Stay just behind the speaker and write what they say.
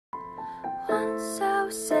Once I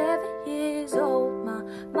was 7 years old, my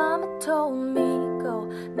mama told me, go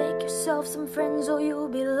make yourself some friends or you'll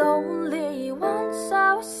be lonely. Once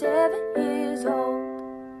I was 7 years old.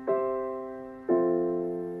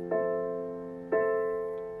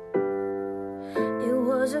 It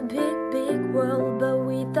was a big, big world, but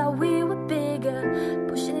we thought we were bigger,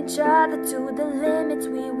 pushing each other to the limits.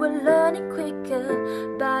 We were learning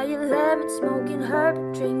quicker. By 11, smoking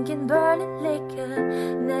herb, drinking, burning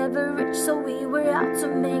liquor. Never rich, so we were out to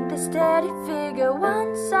make the steady figure.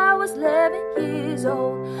 Once I was 11 years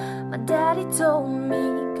old, my daddy told me,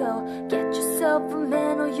 go get yourself a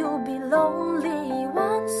man or you'll be lonely.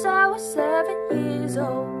 Once I was 7 years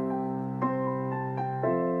old.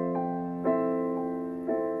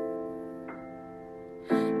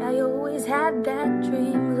 I always had that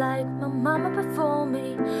dream like my mama before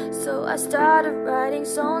me. So I started writing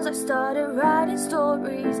songs, I started writing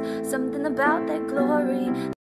stories. Something about that glory